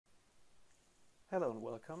Hello and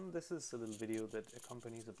welcome. This is a little video that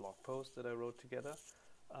accompanies a blog post that I wrote together.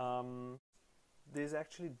 Um, this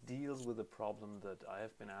actually deals with a problem that I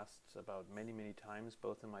have been asked about many times,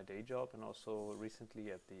 both in my day job and also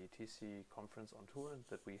recently at the TC conference on tour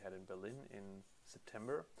that we had in Berlin in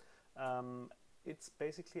September. It's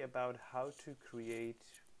basically about how to create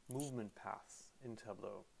movement paths in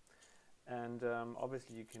Tableau. And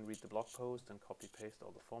obviously you can read the blog post and copy paste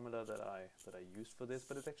all the formula that I used for this,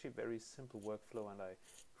 but it's actually a very simple workflow, and I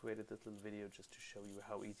created this little video just to show you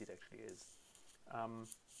how easy it actually is.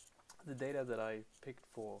 The data that I picked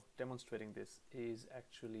for demonstrating this is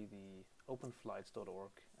actually the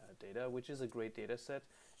openflights.org data, which is a great data set,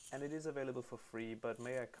 and it is available for free, but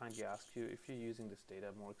may I kindly ask you, if you're using this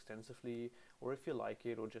data more extensively, or if you like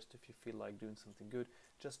it, or just if you feel like doing something good,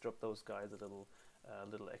 just drop those guys a little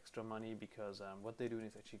extra money, because what they're doing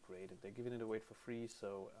is actually great, and they're giving it away for free,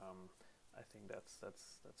 so I think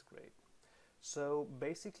that's great. So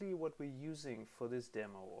basically what we're using for this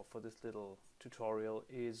demo or for this little tutorial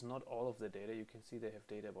is not all of the data. You can see they have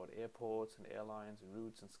data about airports and airlines and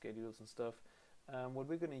routes and schedules and stuff. What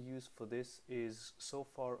we're going to use for this is so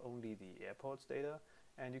far only the airports data,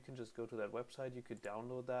 and you can just go to that website. You could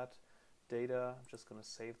download that data. I'm just going to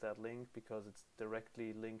save that link because it's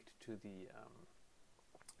directly linked to the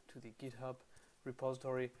GitHub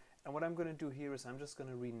repository. And what I'm going to do here is I'm just going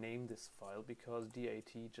to rename this file, because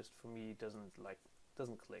DAT just for me doesn't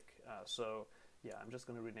click. So yeah, I'm just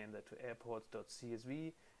going to rename that to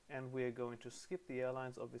airports.csv, and we're going to skip the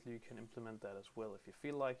airlines. Obviously you can implement that as well if you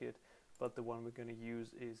feel like it, but the one we're going to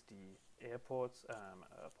use is the airports,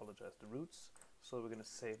 the routes. So we're going to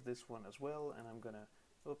save this one as well, and I'm going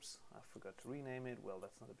to, oops, I forgot to rename it. Well,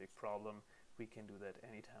 that's not a big problem. We can do that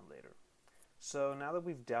anytime later. So now that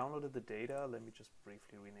we've downloaded the data, let me just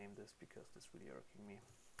briefly rename this because this is really irking me.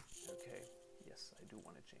 Okay, yes, I do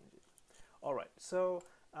want to change it. All right, so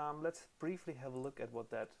let's briefly have a look at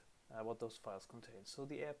what those files contain. So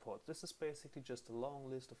the airports, this is basically just a long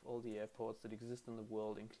list of all the airports that exist in the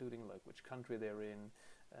world, including like which country they're in,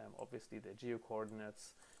 obviously their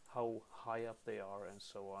geo-coordinates, how high up they are, and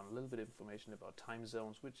so on. A little bit of information about time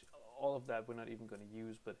zones, which all of that we're not even going to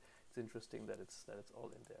use, but it's interesting that it's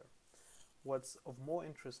all in there. What's of more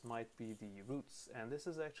interest might be the routes, and this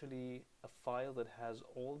is actually a file that has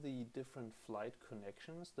all the different flight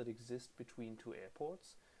connections that exist between two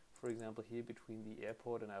airports. For example, here between the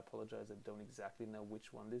airport, and I apologize, I don't exactly know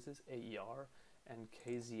which one this is, AER and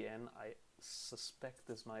KZN. I suspect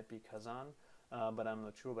this might be Kazan, but I'm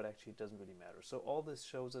not sure, but actually it doesn't really matter. So all this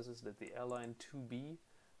shows us is that the airline 2B,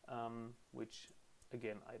 which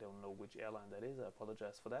again, I don't know which airline that is, I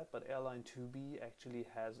apologize for that, but airline 2B actually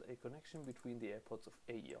has a connection between the airports of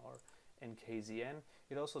AER and KZN.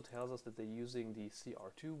 It also tells us that they're using the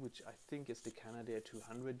CR2, which I think is the Canadair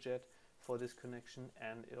 200 jet for this connection,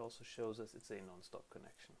 and it also shows us it's a non-stop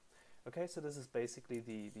connection. Okay, so this is basically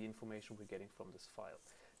the information we're getting from this file.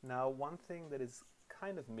 Now, one thing that is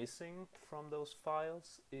kind of missing from those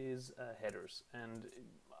files is headers, and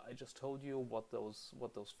I just told you what those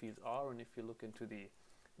fields are, and if you look into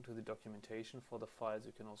the documentation for the files,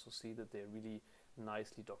 you can also see that they're really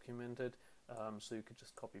nicely documented. So you could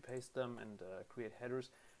just copy paste them and create headers.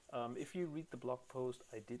 If you read the blog post,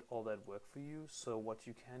 I did all that work for you. So what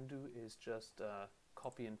you can do is just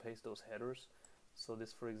copy and paste those headers. So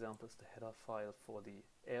this, for example, is the header file for the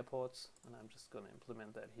airports, and I'm just going to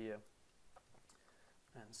implement that here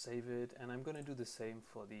and save it. And I'm going to do the same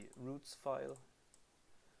for the routes file.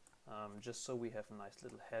 Just so we have nice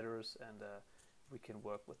little headers, and we can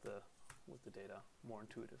work with the data more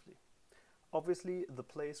intuitively. Obviously, the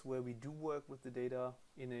place where we do work with the data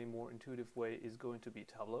in a more intuitive way is going to be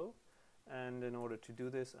Tableau. And in order to do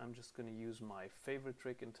this, I'm just going to use my favorite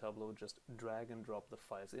trick in Tableau, just drag and drop the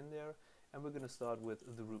files in there. And we're going to start with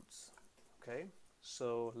the routes. Okay,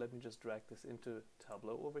 so let me just drag this into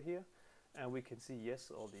Tableau over here. And we can see,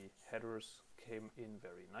 yes, all the headers came in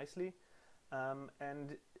very nicely.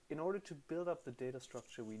 And in order to build up the data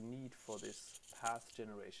structure we need for this path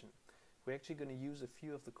generation, we're actually going to use a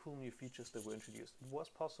few of the cool new features that were introduced. It was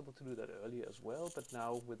possible to do that earlier as well, but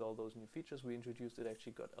now with all those new features we introduced, it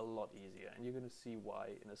actually got a lot easier, and you're going to see why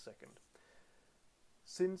in a second.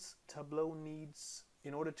 Since Tableau needs,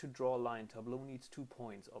 in order to draw a line, Tableau needs 2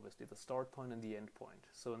 points, obviously, the start point and the end point.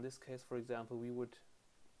 So in this case, for example, we would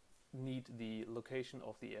need the location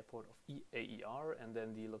of the airport of AER and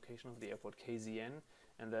then the location of the airport KZN,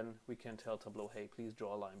 and then we can tell Tableau, hey, please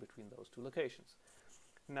draw a line between those two locations.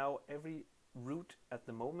 Now, every route at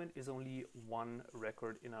the moment is only one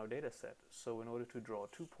record in our data set. So in order to draw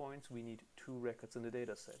 2 points, we need 2 records in the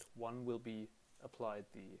data set. One will be applied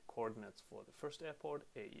the coordinates for the first airport,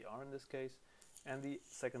 AER in this case, And the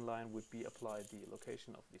second line would be apply the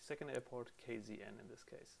location of the second airport, KZN in this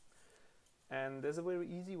case. And there's a very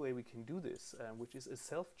easy way we can do this, which is a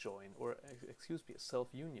self-join, or excuse me, a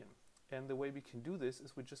self-union. And the way we can do this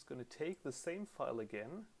is we're just going to take the same file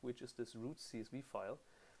again, which is this root CSV file,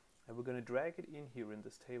 and we're going to drag it in here in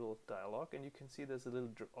this table dialog, and you can see there's a little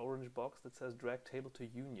orange box that says drag table to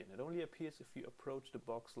union. It only appears if you approach the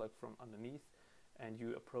box like from underneath, and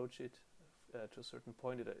you approach it to a certain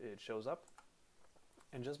point, it shows up.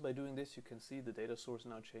 And just by doing this, you can see the data source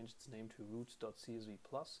now changed its name to roots.csv+,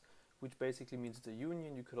 which basically means it's a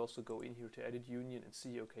union. You could also go in here to edit union and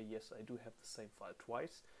see, okay, yes, I do have the same file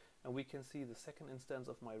twice. And we can see the second instance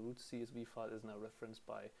of my root CSV file is now referenced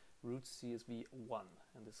by root CSV1,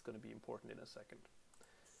 and this is going to be important in a second.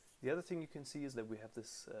 The other thing you can see is that we have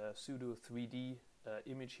this pseudo 3D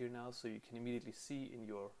image here now, so you can immediately see in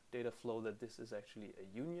your data flow that this is actually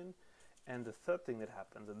a union. And the third thing that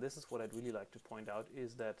happens, and this is what I'd really like to point out,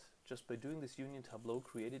 is that just by doing this union, Tableau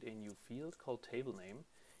created a new field called table name.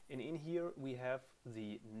 And in here we have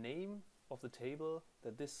the name of the table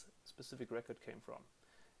that this specific record came from.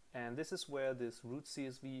 And this is where this root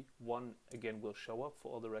CSV1 again will show up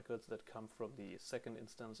for all the records that come from the second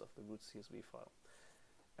instance of the root CSV file.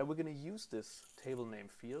 And we're going to use this table name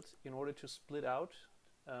field in order to split out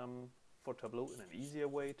for Tableau in an easier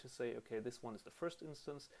way to say, okay, this one is the first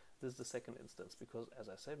instance, this is the second instance, because as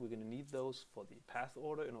I said, we're going to need those for the path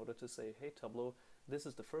order in order to say, hey Tableau, this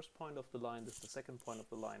is the first point of the line, this is the second point of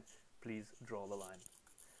the line, please draw the line.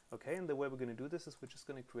 Okay, and the way we're going to do this is we're just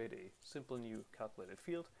going to create a simple new calculated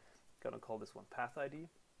field. Going to call this one path ID.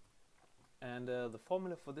 And the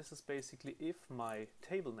formula for this is basically if my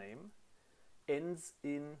table name ends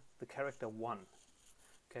in the character 1.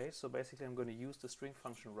 Okay, so basically I'm going to use the string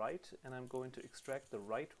function write, and I'm going to extract the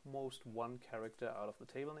rightmost one character out of the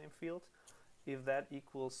table name field. If that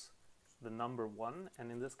equals the number 1,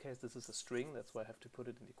 and in this case this is a string, that's why I have to put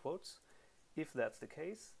it in the quotes. If that's the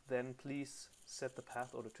case, then please set the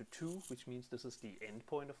path order to 2, which means this is the end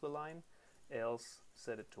point of the line, else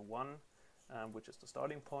set it to 1, which is the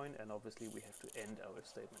starting point, and obviously we have to end our if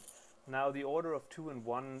statement. Now the order of 2 and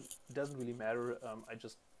 1 doesn't really matter, I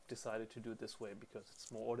just decided to do it this way because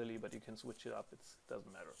it's more orderly, but you can switch it up, it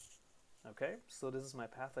doesn't matter. Okay, so this is my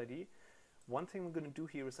path ID. One thing I'm going to do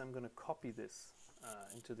here is I'm going to copy this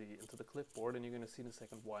into the clipboard, and you're going to see in a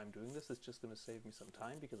second why I'm doing this. It's just going to save me some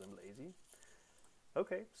time because I'm lazy.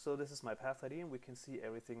 Okay, so this is my path ID, and we can see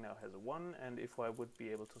everything now has a 1, and if I would be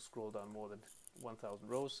able to scroll down more than 1000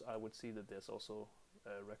 rows, I would see that there's also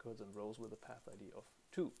records and rows with a path ID of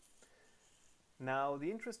 2. Now the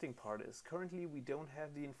interesting part is currently we don't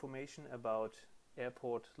have the information about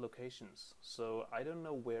airport locations, so I don't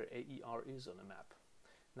know where AER is on a map.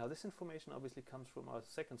 Now this information obviously comes from our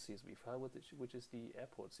second CSV file, which is the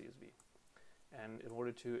airport CSV. And in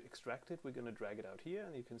order to extract it, we're going to drag it out here,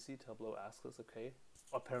 and you can see Tableau asks us, okay,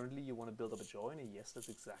 apparently you want to build up a join, and yes, that's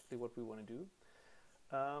exactly what we want to do.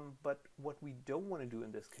 But what we don't want to do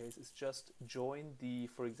in this case is just join the,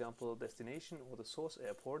 for example, destination or the source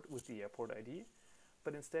airport with the airport ID.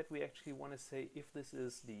 But instead we actually want to say if this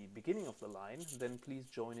is the beginning of the line, then please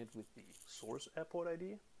join it with the source airport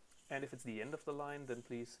ID. And if it's the end of the line, then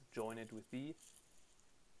please join it with the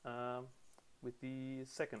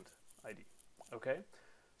second ID. Okay,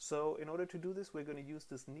 so in order to do this, we're going to use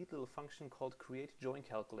this neat little function called create join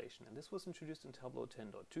calculation, and this was introduced in Tableau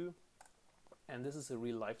 10.2, and this is a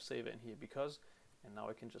real lifesaver in here because, and now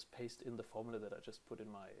I can just paste in the formula that I just put in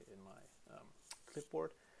my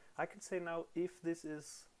clipboard. I can say now if this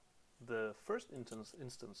is the first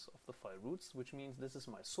instance of the file roots, which means this is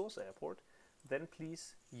my source airport, then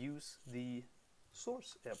please use the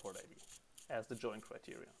source airport ID as the join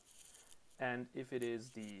criterion. And if it is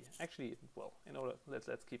the, actually, well, in order, let's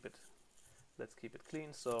keep it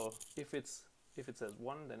clean. So if it says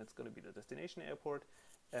 1, then it's going to be the destination airport,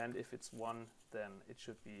 and if it's 1, then it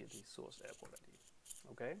should be the source airport ID.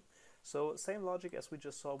 Okay, so same logic as we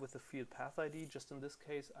just saw with the field path ID, just in this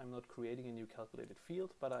case I'm not creating a new calculated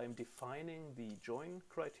field, but I'm defining the join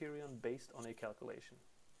criterion based on a calculation.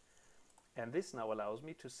 And this now allows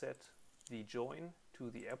me to set the join to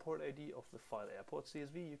the airport ID of the file airport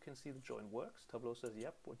CSV. You can see the join works. Tableau says,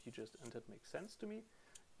 yep, what you just entered makes sense to me,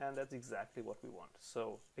 and that's exactly what we want.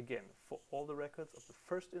 So again, for all the records of the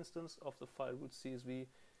first instance of the file root CSV,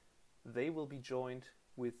 they will be joined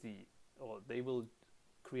with the, or they will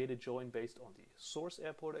create a join based on the source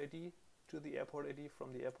airport ID to the airport ID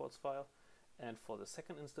from the airports file, and for the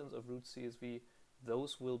second instance of root CSV,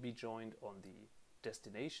 those will be joined on the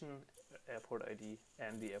destination airport ID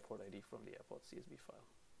and the airport ID from the airport CSV file.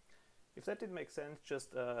 If that didn't make sense,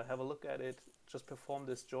 just have a look at it, just perform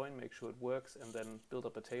this join, make sure it works, and then build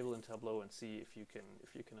up a table in Tableau and see if you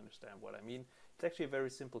can understand what I mean. It's actually a very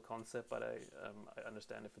simple concept, but I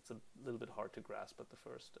understand if it's a little bit hard to grasp at the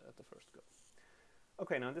first go.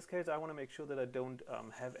 Okay, now in this case I want to make sure that I don't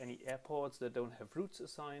have any airports that don't have routes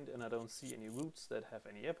assigned, and I don't see any routes that have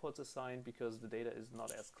any airports assigned, because the data is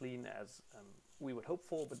not as clean as we would hope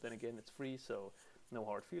for, but then again it's free, so no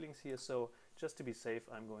hard feelings here. So just to be safe,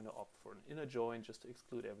 I'm going to opt for an inner join just to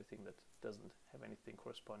exclude everything that doesn't have anything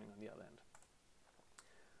corresponding on the other end.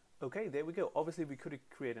 Okay, there we go. Obviously we could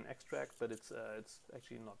create an extract, but it's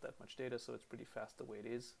actually not that much data, so it's pretty fast the way it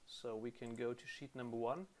is. So we can go to sheet number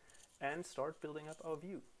 1 and start building up our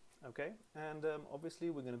view. Okay, and obviously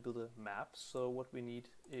we're going to build a map, so what we need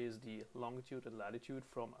is the longitude and latitude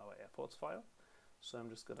from our airports file. So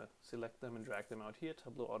I'm just going to select them and drag them out here.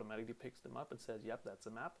 Tableau automatically picks them up and says, yep, that's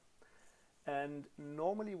a map. And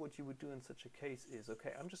normally what you would do in such a case is,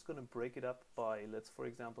 okay, I'm just going to break it up by, let's for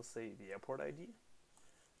example say the airport ID.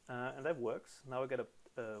 And that works. Now I get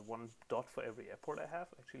a one dot for every airport I have.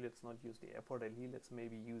 Actually, let's not use the airport ID. Let's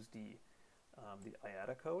maybe use the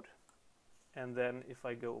IATA code. And then if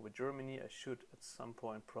I go over Germany, I should at some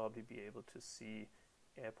point probably be able to see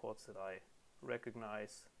airports that I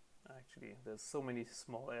recognize. Actually, there's so many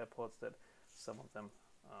small airports that some of them,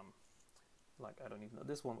 like I don't even know,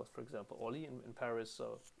 this one was for example Orly in Paris,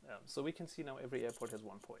 so we can see now every airport has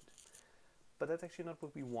 1 point. But that's actually not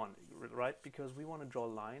what we want, right? Because we want to draw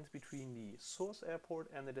lines between the source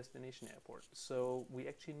airport and the destination airport. So we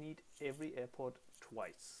actually need every airport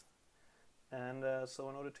twice. And so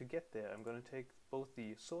in order to get there, I'm going to take both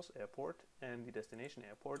the source airport and the destination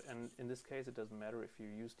airport. And in this case, it doesn't matter if you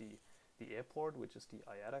use the airport, which is the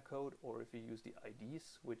IATA code, or if you use the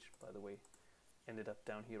IDs, which by the way ended up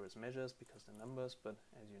down here as measures because they're numbers, but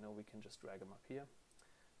as you know, we can just drag them up here.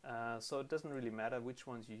 So it doesn't really matter which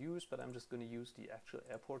ones you use, but I'm just going to use the actual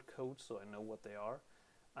airport code so I know what they are.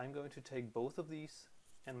 I'm going to take both of these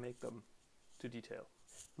and make them to detail.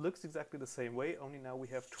 Looks exactly the same way, only now we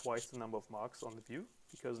have twice the number of marks on the view,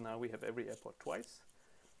 because now we have every airport twice.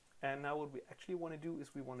 And now what we actually want to do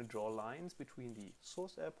is we want to draw lines between the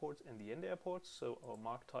source airports and the end airports. So our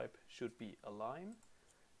mark type should be a line.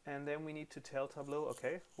 And then we need to tell Tableau,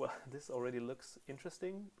 okay, well, this already looks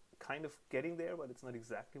interesting, kind of getting there, but it's not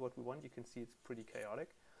exactly what we want. You can see it's pretty chaotic.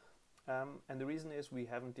 And the reason is we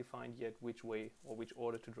haven't defined yet which way or which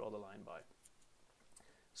order to draw the line by.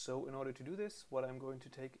 So in order to do this, what I'm going to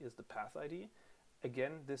take is the path ID.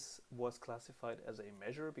 Again, this was classified as a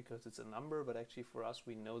measure because it's a number, but actually for us,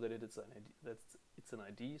 we know that it's an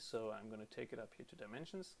ID, so I'm going to take it up here to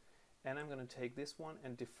dimensions, and I'm going to take this one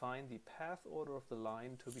and define the path order of the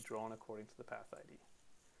line to be drawn according to the path ID.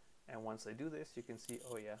 And once I do this, you can see,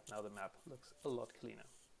 oh yeah, now the map looks a lot cleaner.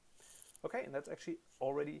 Okay, and that's actually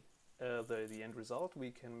already the end result.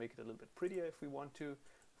 We can make it a little bit prettier if we want to.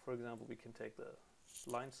 For example, we can take the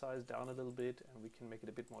line size down a little bit, and we can make it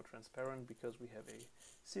a bit more transparent because we have a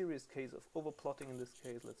serious case of overplotting in this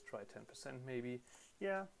case. Let's try 10% maybe.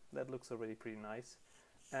 Yeah, that looks already pretty nice.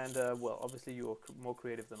 And well, obviously you're more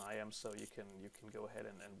creative than I am, so you can go ahead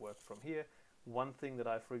and work from here. One thing that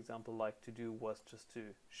I, for example, like to do was just to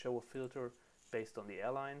show a filter based on the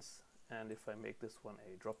airlines. And if I make this one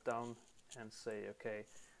a drop down and say, okay,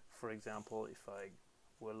 for example, if I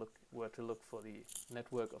were to look for the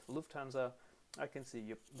network of Lufthansa, I can see,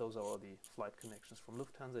 yep, those are all the flight connections from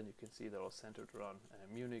Lufthansa, and you can see they're all centered around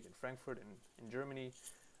Munich and Frankfurt in Germany.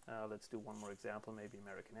 Let's do one more example, maybe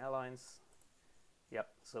American Airlines. Yep,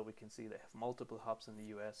 so we can see they have multiple hubs in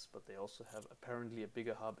the US, but they also have apparently a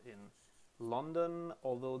bigger hub in London,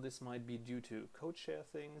 although this might be due to code share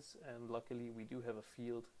things, and luckily we do have a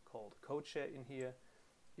field called code share in here.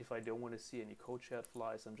 If I don't want to see any code shared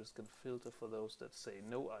flights, I'm just going to filter for those that say,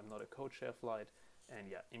 no, I'm not a code share flight. And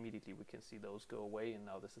yeah, immediately we can see those go away, and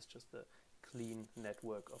now this is just the clean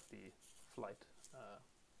network of the flight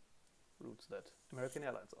routes that American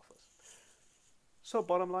Airlines offers. So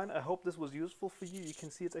bottom line, I hope this was useful for you. You can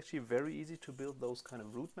see it's actually very easy to build those kind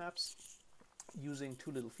of route maps using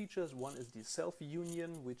two little features. One is the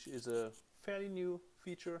self-union, which is a fairly new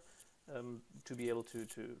feature to be able to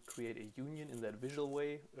create a union in that visual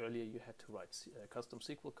way. Earlier you had to write custom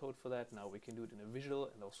SQL code for that. Now we can do it in a visual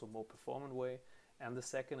and also more performant way. And the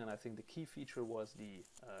second, and I think the key feature, was the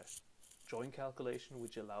join calculation,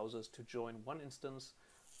 which allows us to join one instance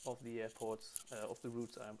of the airports, of the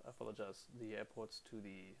routes, I apologize, the airports to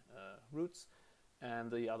the routes,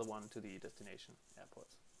 and the other one to the destination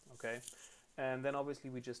airports. Okay, And then obviously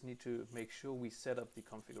we just need to make sure we set up the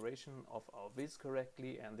configuration of our viz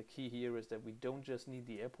correctly. And the key here is that we don't just need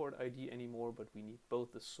the airport ID anymore, but we need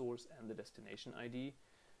both the source and the destination ID,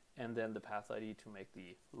 and then the path ID to make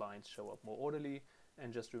the lines show up more orderly.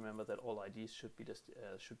 And just remember that all IDs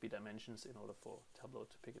should be dimensions in order for Tableau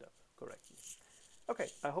to pick it up correctly. Okay,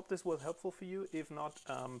 I hope this was helpful for you. If not,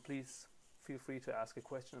 please feel free to ask a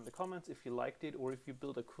question in the comments if you liked it, or if you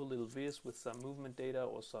build a cool little viz with some movement data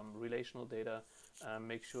or some relational data,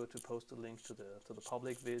 make sure to post a link to the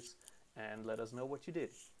public viz and let us know what you did.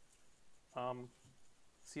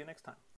 See you next time.